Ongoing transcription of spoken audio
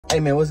Hey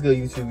man, what's good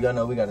YouTube? Y'all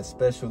know we got a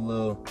special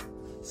little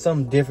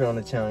something different on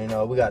the channel. You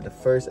know, we got the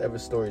first ever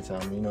story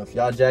time. You know, if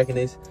y'all jacking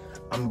this,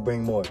 I'm gonna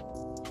bring more.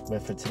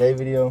 But for today's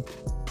video,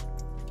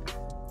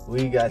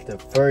 we got the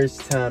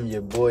first time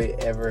your boy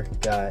ever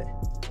got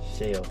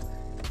shell.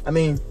 I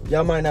mean,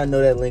 y'all might not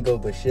know that lingo,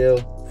 but shell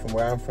from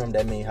where I'm from,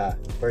 that mean high.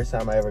 First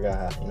time I ever got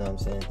high, you know what I'm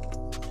saying?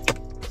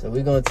 So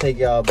we're gonna take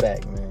y'all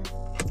back, man.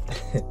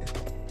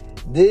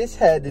 This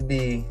had to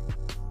be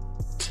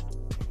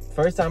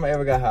first time I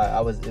ever got high.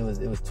 It was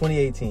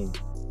 2018.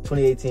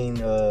 2018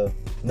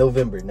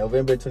 November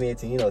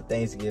 2018. You know,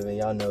 Thanksgiving.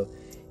 Y'all know,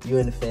 you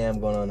and the fam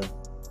going on a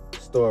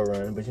store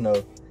run. But you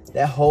know,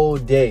 that whole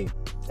day.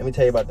 Let me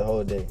tell you about the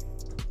whole day.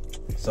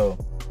 So,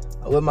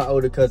 I'm with my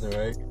older cousin,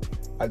 right?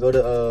 I go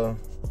to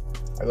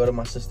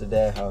my sister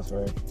dad's house,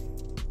 right?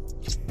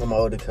 With my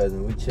older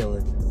cousin, we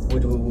chilling.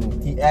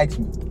 He asked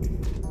me.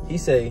 He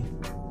say,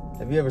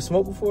 "Have you ever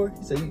smoked before?"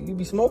 He said, "You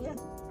be smoking?"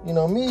 You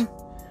know me.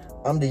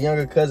 I'm the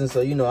younger cousin,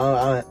 so you know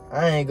I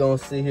ain't gonna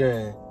sit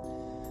here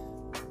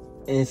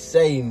and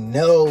say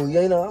no.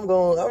 You know, I'm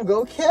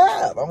gonna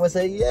cap. I'm gonna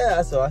say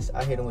yeah. So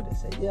I hit him with it.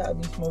 Say yeah, I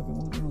be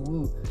smoking.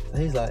 Woo. So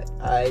he's like,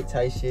 all right,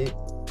 tight shit.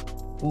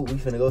 Woo, we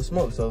finna go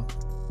smoke. So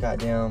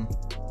goddamn,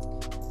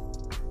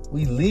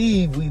 we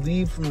leave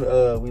from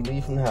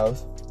the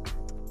house.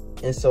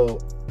 And so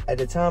at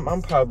the time,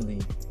 I'm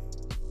probably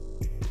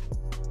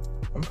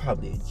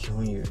a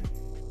junior.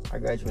 I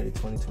graduated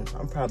 2020.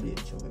 I'm probably a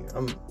junior.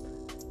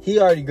 He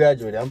already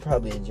graduated. I'm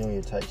probably a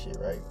junior type shit,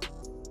 right?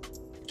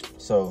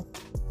 So,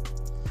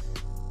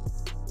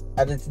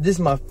 I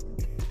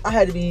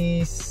had to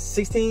be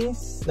 16,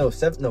 no,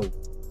 7, no,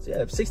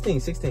 yeah, 16,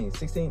 15,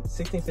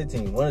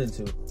 one of the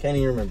two. Can't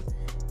even remember.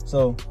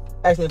 So,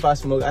 asked me if I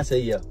smoked. I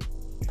said, yeah,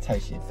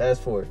 type shit.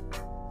 Fast forward.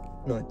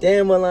 No,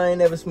 damn well I ain't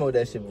never smoked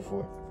that shit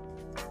before.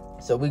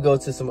 So, we go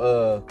to some,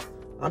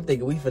 I'm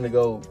thinking we finna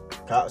go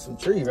cop some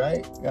tree,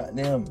 right?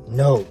 Goddamn,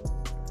 no.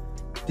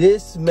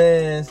 This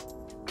man's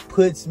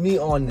puts me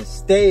on the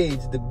stage,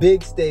 the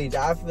big stage.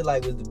 I feel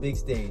like it was the big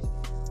stage.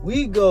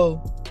 We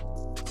go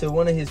to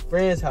one of his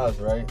friends' house,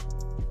 right?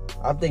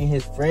 I'm thinking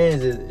his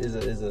friends is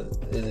a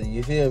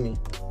you feel me?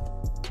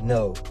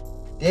 No,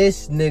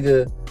 this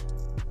nigga.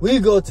 We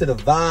go to the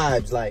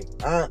vibes. Like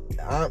I'm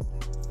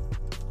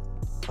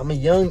a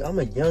young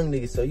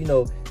nigga, so you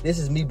know this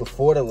is me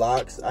before the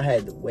locks. I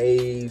had the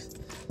waves.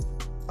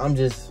 I'm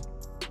just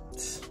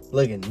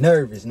looking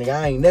nervous, nigga.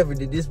 I ain't never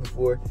did this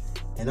before.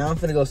 And now I'm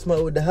finna go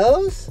smoke with the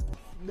hoes?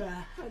 The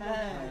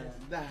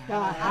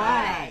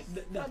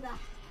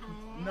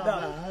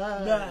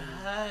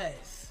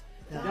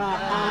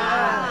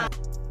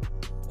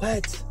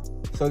What?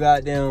 So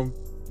goddamn,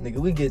 nigga,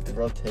 we get the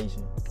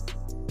rotation.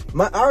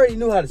 I already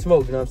knew how to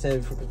smoke, you know what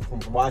I'm saying, from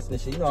watching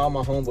this shit. You know, all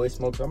my homeboys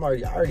smoke, so I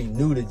already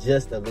knew the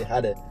gist of it,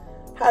 how to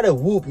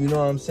whoop, you know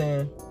what I'm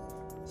saying?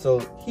 So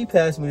he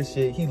passed me the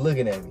shit. He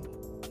looking at me.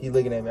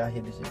 I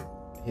hit the shit.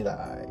 He like,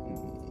 all right,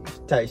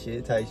 tight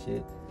shit.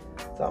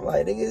 So I'm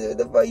like, nigga, what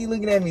the fuck you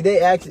looking at me? They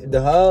actually, the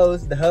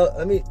hoes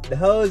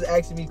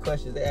asking me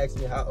questions. They ask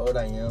me how old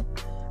I am.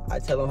 I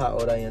tell them how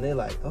old I am. They're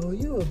like, oh,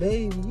 you a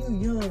baby, you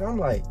young. I'm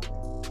like,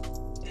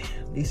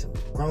 damn, these some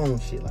grown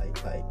shit. Like,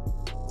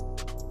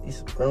 these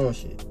some grown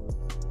shit.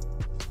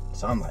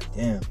 So I'm like,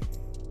 damn.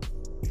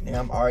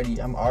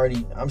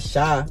 Nigga, I'm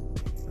shy. I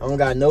don't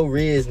got no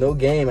riz, no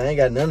game. I ain't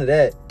got none of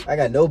that. I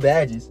got no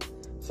badges.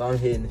 So I'm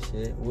hitting the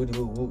shit. Woody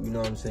whoop whoop, you know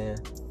what I'm saying?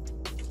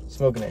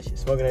 Smoking that shit.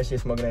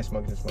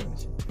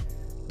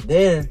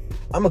 Then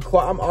I'm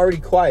already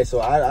quiet, so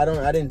I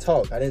didn't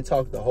talk. I didn't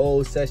talk the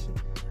whole session.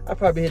 I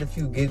probably hit a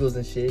few giggles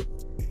and shit,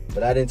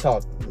 but I didn't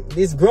talk.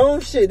 This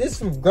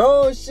some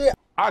grown shit.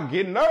 I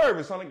get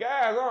nervous on the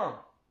guys, huh?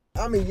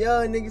 I'm a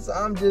young nigga, so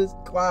I'm just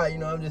quiet, you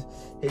know, I'm just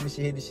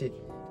hitting the shit.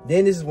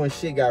 Then this is when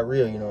shit got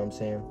real, you know what I'm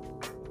saying?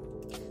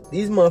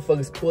 These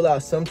motherfuckers pull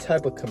out some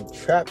type of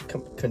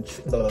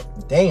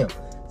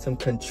some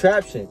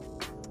contraption.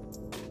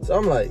 So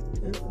I'm like,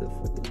 what the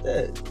fuck is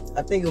that?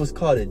 I think it was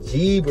called a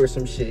jeeb or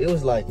some shit. It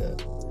was like a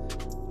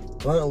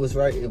blunt was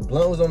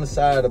blunt was on the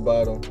side of the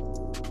bottom.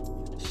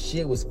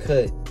 Shit was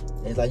cut.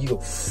 And it's like you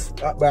go,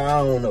 but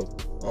I don't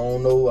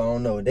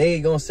know. They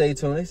gonna say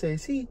to him, they say,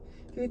 see,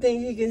 you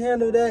think he can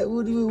handle that?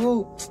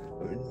 Woo.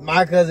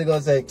 My cousin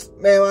gonna say,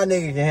 man, my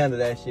nigga can handle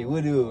that shit.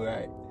 Woo,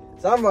 right?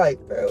 So I'm like,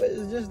 bro,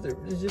 it's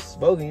just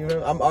smoking, you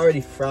know? I'm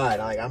already fried.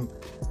 Like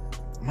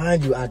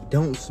mind you, I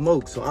don't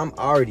smoke, so I'm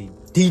already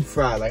deep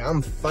fried. Like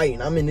I'm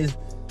fighting. I'm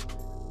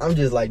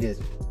just like this.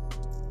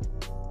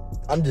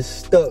 I'm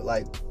just stuck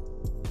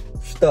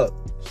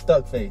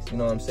face, you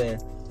know what I'm saying?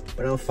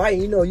 But I'm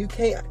fighting, you know, I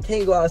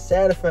can't go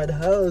outside in front of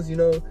the house, you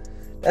know.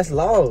 That's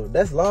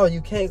law.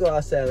 You can't go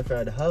outside in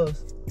front of the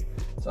house.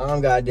 So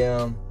I'm like,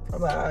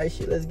 all right,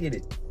 shit, let's get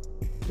it.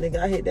 Nigga,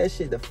 I hit that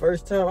shit the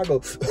first time. I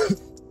go,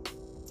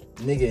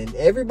 nigga, and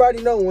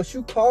everybody know once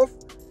you cough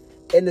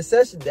in the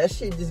session, that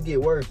shit just get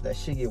worse. That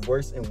shit get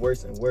worse and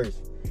worse and worse.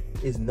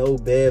 It's no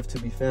bev to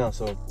be found.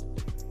 So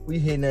we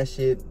hitting that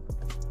shit,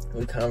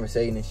 we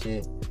conversating and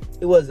shit.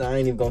 It wasn't, I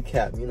ain't even gonna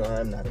cap. You know,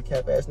 I'm not a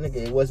cap ass nigga.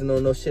 It wasn't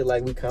on no shit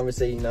like we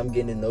conversating, I'm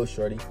getting to know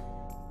shorty.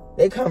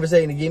 They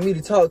conversating to get me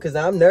to talk because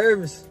I'm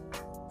nervous.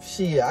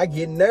 Shit, I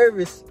get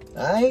nervous.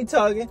 I ain't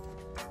talking.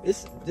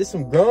 This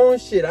some grown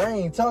shit. I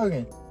ain't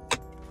talking.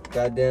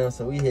 Goddamn,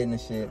 so we hitting the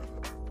shit.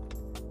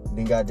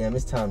 Then goddamn,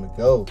 it's time to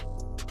go.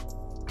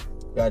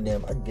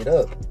 Goddamn, I get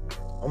up.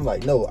 I'm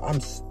like, no,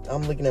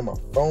 I'm looking at my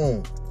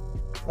phone.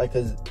 Like,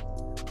 cause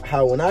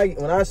how when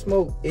I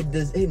smoke, it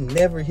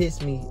never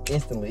hits me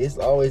instantly. It's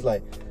always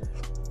like,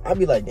 I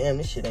be like, damn,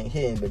 this shit ain't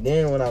hitting. But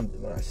then when I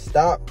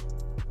stop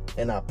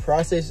and I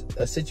process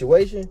a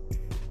situation,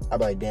 I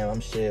be like, damn,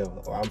 I'm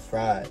shelled or I'm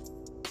fried.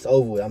 It's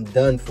over with. I'm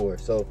done for.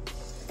 So,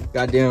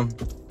 goddamn,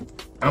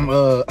 I'm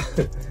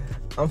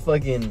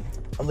looking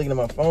at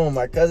my phone.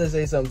 My cousin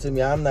say something to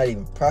me. I'm not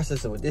even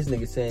processing what this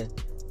nigga saying.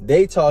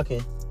 They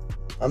talking.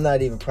 I'm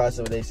not even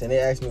processing what they saying. They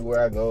ask me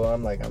where I go.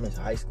 I'm like, I'm in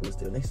high school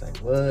still. They like,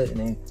 what? And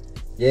then,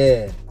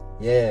 yeah.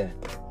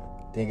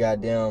 Then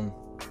goddamn,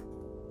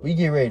 we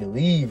get ready to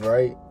leave,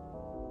 right?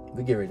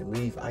 We get ready to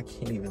leave. I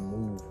can't even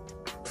move.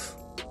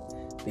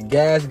 The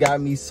gas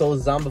got me so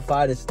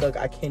zombified and stuck,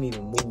 I can't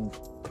even move.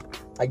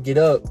 I get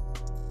up.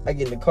 I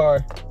get in the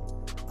car.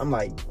 I'm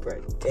like, bro,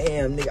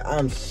 damn, nigga,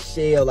 I'm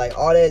shell. Like,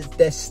 all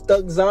that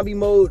stuck zombie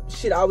mode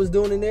shit I was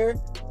doing in there,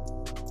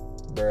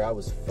 bro, I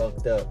was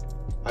fucked up.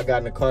 I got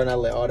in the car and I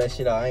let all that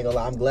shit out. I ain't gonna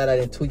lie. I'm glad I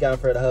didn't tweak out in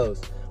front of the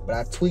host. But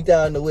I tweaked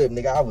out in the whip,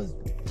 nigga. I was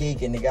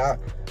geeking, nigga.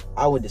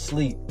 I went to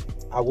sleep.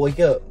 I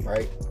wake up,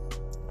 right?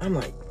 I'm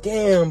like,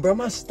 damn, bro,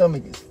 my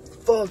stomach is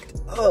fucked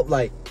up.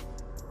 Like,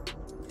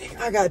 nigga,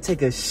 I gotta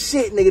take a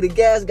shit, nigga. The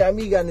gas got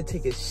me gotta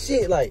take a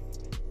shit. Like,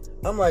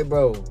 I'm like,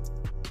 bro,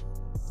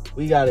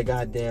 we gotta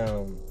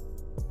goddamn,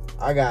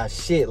 I got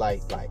shit,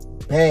 like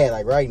bad.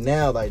 Like, right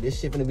now, like, this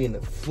shit finna be in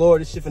the floor.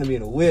 This shit finna be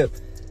in the whip.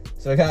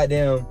 So,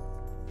 goddamn,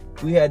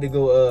 we had to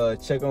go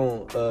check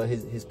on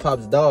his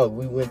pop's dog.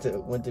 We went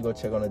to go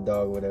check on the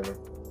dog or whatever.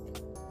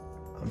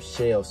 I'm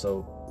shell,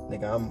 so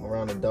nigga, I'm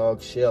around the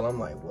dog shell. I'm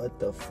like, what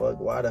the fuck?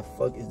 Why the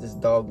fuck is this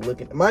dog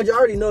looking? Mind you, I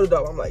already know the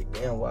dog. I'm like,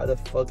 damn, why the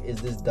fuck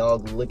is this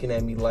dog looking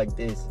at me like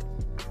this?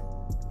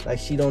 Like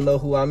she don't know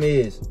who I'm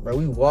is. Bro,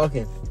 we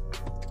walking.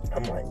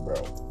 I'm like, bro,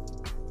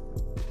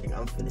 nigga,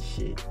 I'm finna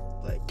shit.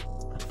 Like,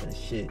 I'm finna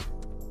shit.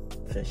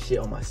 Finna shit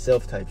on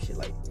myself type shit.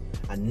 Like,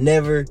 I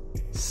never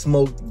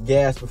smoked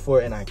gas before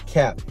and I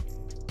capped.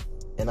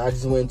 And I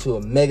just went into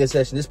a mega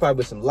session. This probably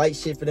was some light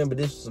shit for them, but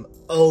this was some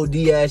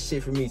OD ass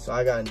shit for me. So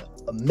I got in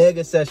a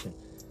mega session.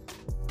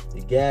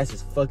 The gas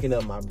is fucking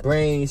up my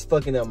brain. It's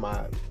fucking up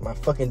my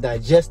fucking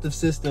digestive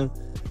system.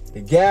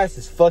 The gas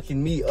is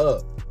fucking me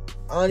up.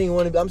 I don't even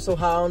want to be, I'm so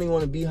high, I don't even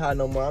want to be high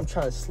no more. I'm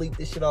trying to sleep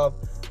this shit off.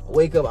 I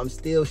wake up, I'm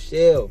still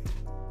shell.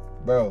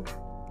 Bro.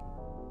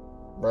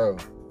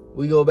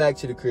 We go back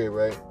to the crib,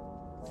 right?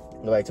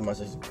 Go back to my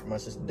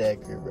sister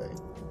dad crib, right?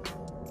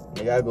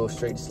 Nigga, I go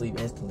straight to sleep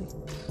instantly.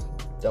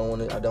 I don't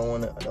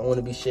want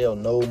to be shell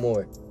no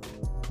more.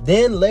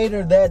 Then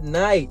later that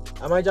night,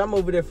 I'm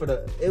over there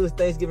it was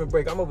Thanksgiving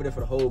break. I'm over there for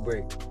the whole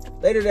break.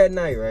 Later that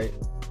night, right?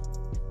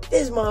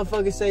 This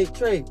motherfucker say,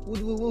 Trey,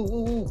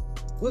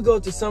 we go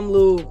to some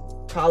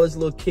little college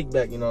little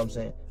kickback, you know what I'm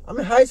saying? I'm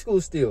in high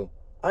school still.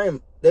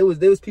 There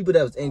was people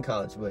that was in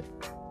college, but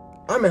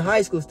I'm in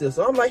high school still.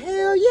 So I'm like,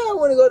 hell yeah, I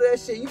want to go to that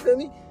shit. You feel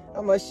me?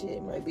 I'm like, shit,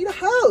 it might be the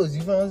house.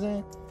 You feel what I'm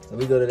saying? So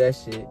we go to that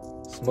shit,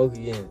 smoke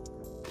again.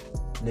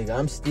 Nigga,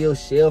 I'm still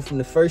shell from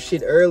the first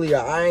shit earlier.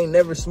 I ain't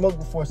never smoked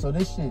before, so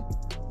this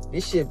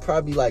shit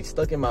probably like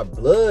stuck in my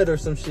blood or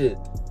some shit.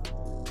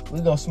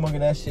 We go smoking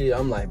that shit.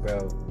 I'm like,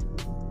 bro,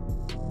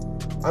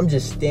 I'm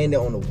just standing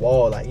on the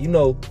wall, like, you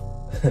know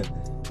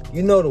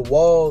the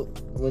wall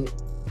when,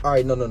 all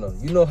right, no.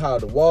 You know how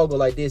the wall go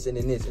like this and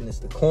then this, and it's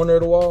the corner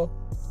of the wall?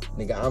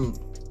 Nigga, I'm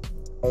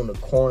on the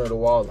corner of the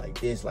wall like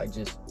this, like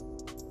just,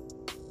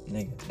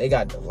 nigga, they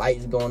got the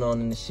lights going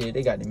on in the shit.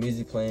 They got the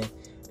music playing.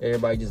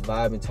 Everybody just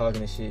vibing,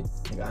 talking and shit.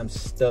 Nigga, I'm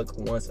stuck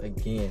once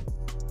again.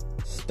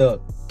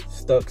 Stuck.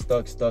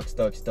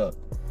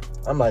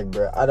 I'm like,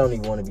 bro, I don't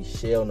even want to be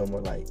shell no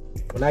more. Like,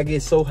 when I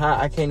get so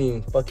high, I can't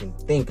even fucking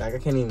think. Like, I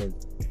can't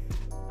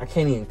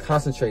even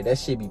concentrate. That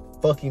shit be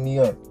fucking me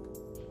up.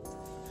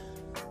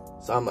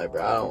 So I'm like,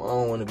 bro, I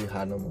don't want to be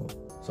high no more.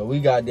 So we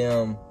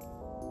goddamn,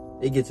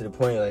 it get to the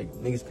point, like,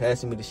 niggas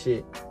passing me the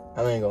shit.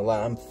 I ain't gonna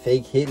lie, I'm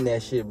fake hitting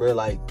that shit, bro.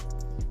 Like,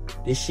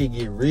 this shit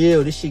get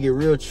real. This shit get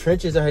real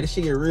trenches out here. This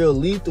shit get real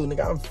lethal,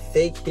 nigga. I'm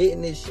fake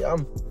hitting this shit.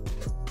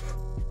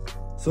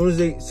 Soon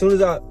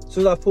as I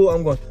pull,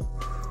 I'm going,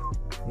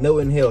 no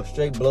inhale,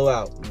 straight blow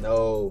out.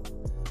 No,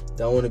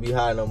 don't want to be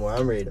high no more.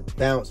 I'm ready to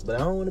bounce, but I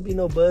don't want to be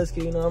no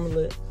buzzkill, you know. I'm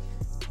lit.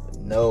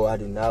 No, I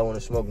do not want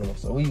to smoke no more.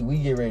 So we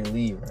get ready to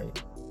leave,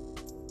 right?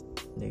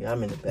 Nigga,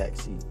 I'm in the back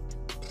seat.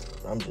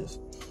 I'm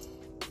just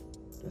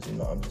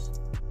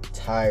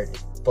tired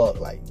as fuck.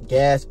 Like,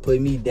 gas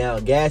put me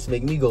down. Gas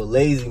make me go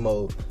lazy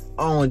mode.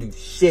 I don't want to do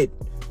shit.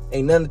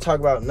 Ain't nothing to talk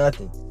about,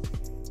 nothing.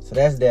 So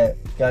that's that.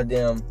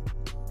 Goddamn.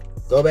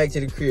 Go back to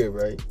the crib,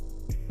 right?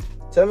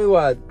 Tell me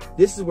why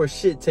this is where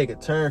shit take a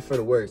turn for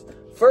the worst.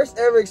 First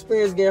ever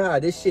experience getting high.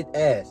 This shit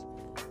ass.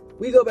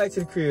 We go back to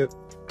the crib.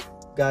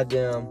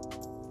 Goddamn.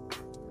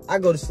 I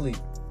go to sleep.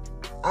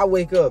 I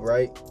wake up,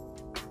 right?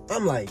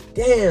 I'm like,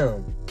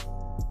 damn.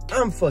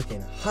 I'm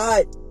fucking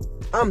hot.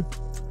 I'm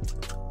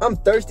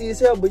thirsty as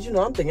hell, but you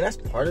know, I'm thinking that's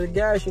part of the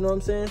gas, you know what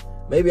I'm saying?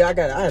 Maybe I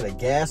had a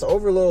gas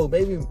overload.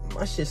 Maybe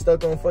my shit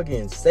stuck on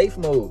fucking safe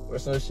mode or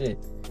some shit.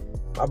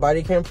 My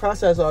body can't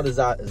process all the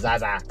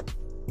Zaza.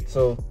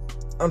 So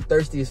I'm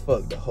thirsty as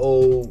fuck. The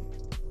whole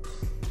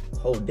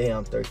day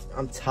I'm thirsty.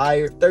 I'm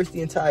tired,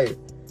 thirsty and tired.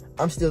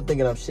 I'm still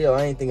thinking I'm chill.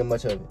 I ain't thinking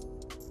much of it.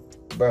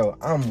 Bro,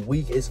 I'm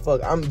weak as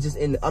fuck. I'm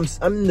in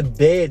the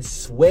bed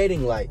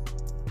sweating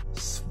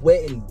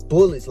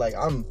bullets. Like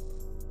I'm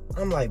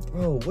like,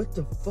 bro, what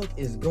the fuck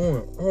is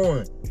going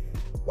on?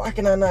 Why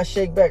can I not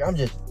shake back? I'm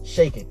just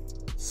shaking,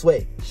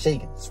 sweating,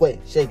 shaking,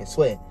 sweating, shaking,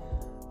 sweating.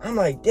 I'm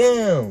like,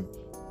 damn,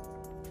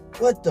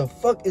 what the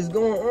fuck is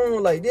going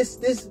on? Like this,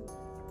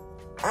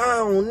 I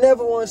don't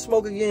never want to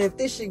smoke again. If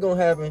this shit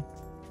gonna happen,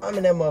 I'm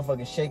in that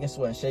motherfucking shaking,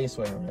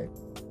 sweating, right?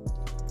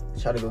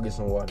 Try to go get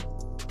some water.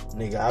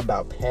 Nigga, I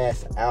about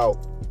passed out.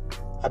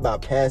 I'm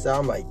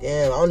like,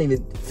 damn, ain't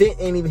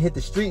even hit the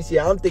streets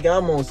yet. I'm thinking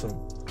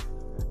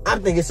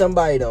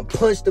somebody done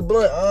punched the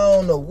blunt. I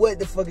don't know what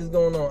the fuck is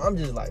going on. I'm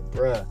just like,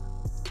 bruh.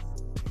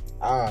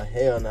 Ah,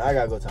 hell no. I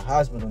gotta go to the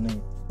hospital,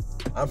 nigga.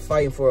 I'm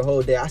fighting for a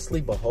whole day. I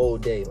sleep a whole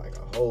day, like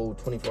a whole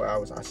 24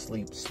 hours. I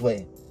sleep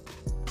sweating.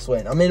 I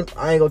ain't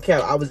gonna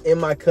cap. I was in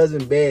my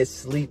cousin's bed,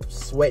 sleep,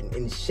 sweating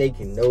and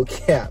shaking. No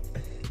cap.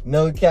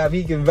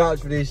 He can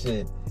vouch for this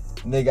shit.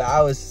 Nigga,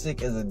 I was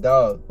sick as a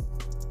dog.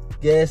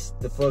 Guess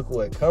the fuck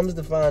what? Comes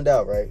to find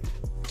out, right?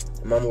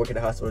 My mom work at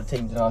the hospital,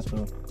 take me to the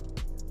hospital.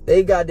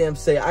 They goddamn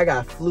say I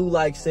got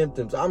flu-like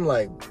symptoms. I'm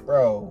like,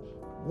 bro,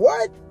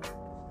 what?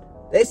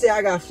 They say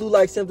I got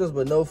flu-like symptoms,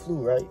 but no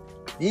flu, right?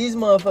 These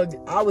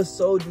motherfuckers, I was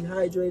so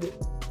dehydrated.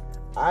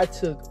 I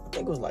took, I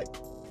think it was like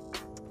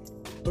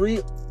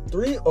three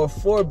or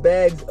four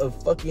bags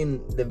of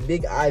fucking the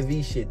big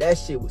IV shit. That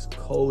shit was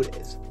cold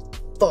as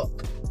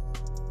fuck.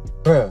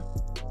 Bruh.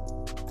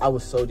 I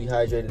was so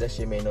dehydrated, that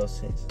shit made no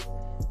sense.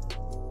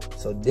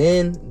 So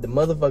then the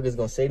motherfucker's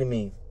gonna say to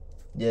me,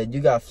 yeah,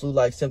 you got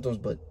flu-like symptoms,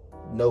 but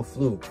no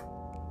flu.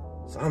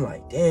 So I'm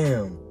like,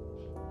 damn,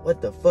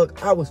 what the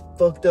fuck? I was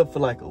fucked up for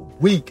like a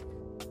week.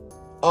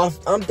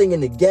 I'm thinking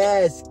the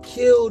gas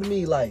killed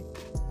me. Like,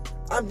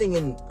 I'm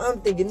thinking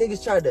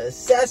niggas tried to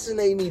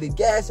assassinate me. The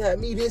gas had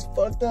me this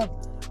fucked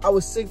up. I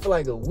was sick for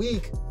like a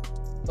week.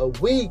 A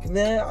week,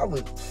 man. I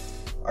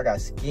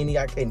got skinny.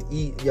 I couldn't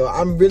eat. Yo,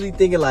 I'm really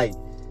thinking like,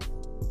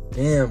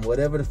 damn,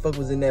 whatever the fuck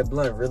was in that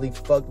blunt really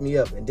fucked me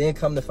up. And then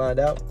come to find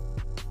out,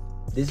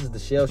 this is the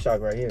shell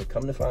shock right here.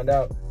 Come to find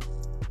out,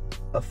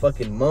 a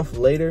fucking month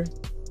later,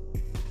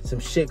 some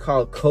shit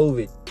called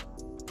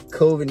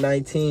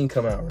COVID-19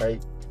 come out,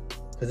 right?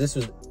 Because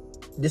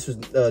this was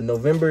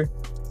November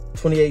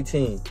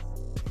 2018.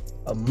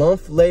 A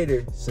month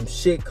later, some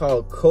shit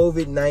called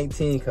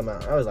COVID-19 come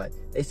out. I was like,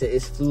 they said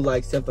it's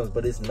flu-like symptoms,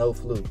 but it's no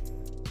flu.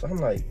 So I'm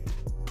like,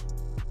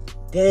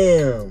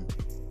 damn.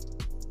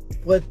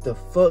 What the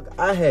fuck?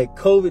 I had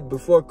COVID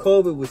before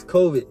COVID was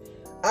COVID.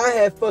 I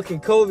had fucking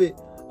COVID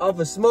off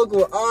of smoking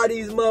with all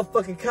these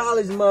motherfucking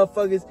college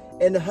motherfuckers,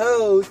 and the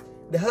hoes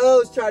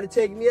tried to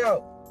take me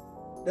out.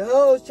 The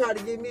hoes tried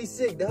to get me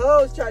sick. The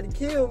hoes tried to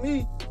kill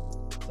me.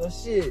 So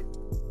shit.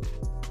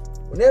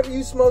 Whenever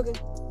you smoking,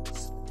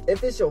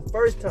 if it's your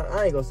first time,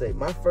 I ain't gonna say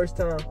my first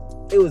time,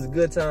 it was a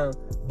good time,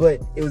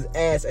 but it was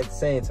ass at the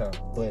same time.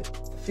 But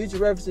for future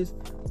references,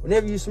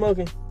 whenever you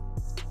smoking,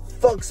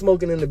 fuck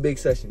smoking in the big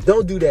session.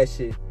 Don't do that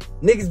shit.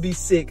 Niggas be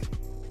sick.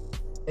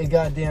 And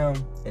goddamn,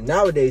 and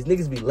nowadays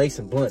niggas be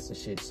lacing blunts and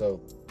shit.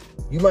 So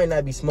you might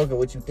not be smoking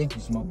what you think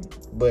you smoking.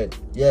 But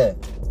yeah,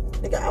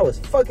 nigga, I was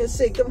fucking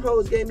sick. Them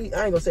hoes gave me,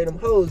 I ain't gonna say them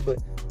hoes,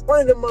 but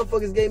one of them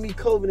motherfuckers gave me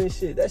COVID and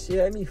shit. That shit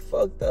had me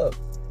fucked up.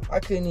 I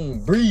couldn't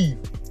even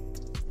breathe.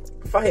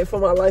 Fighting for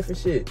my life and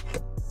shit.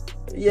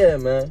 But yeah,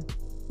 man.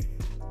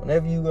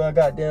 Whenever you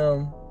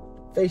goddamn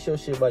face your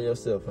shit by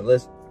yourself,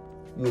 unless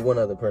you with one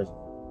other person.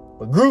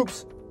 But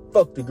groups,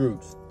 fuck the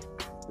groups.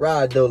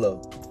 Ride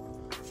dolo.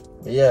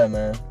 But yeah,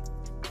 man.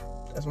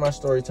 That's my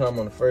story time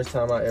on the first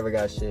time I ever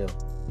got shelled.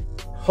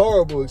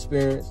 Horrible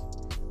experience.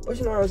 But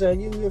you know what I'm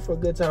saying? You here for a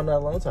good time, not a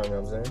long time, you know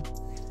what I'm saying?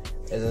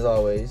 As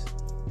always,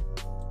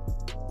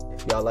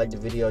 if y'all like the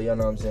video, y'all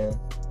know what I'm saying?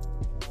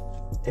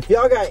 If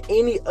y'all got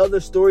any other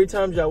story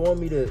times y'all want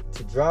me to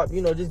drop,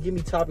 you know, just give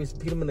me topics,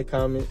 put them in the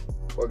comments,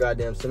 or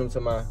goddamn send them to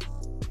my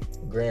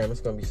gram. It's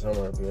gonna be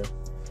somewhere up here.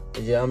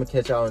 But yeah, I'm gonna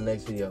catch y'all in the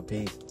next video.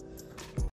 Peace.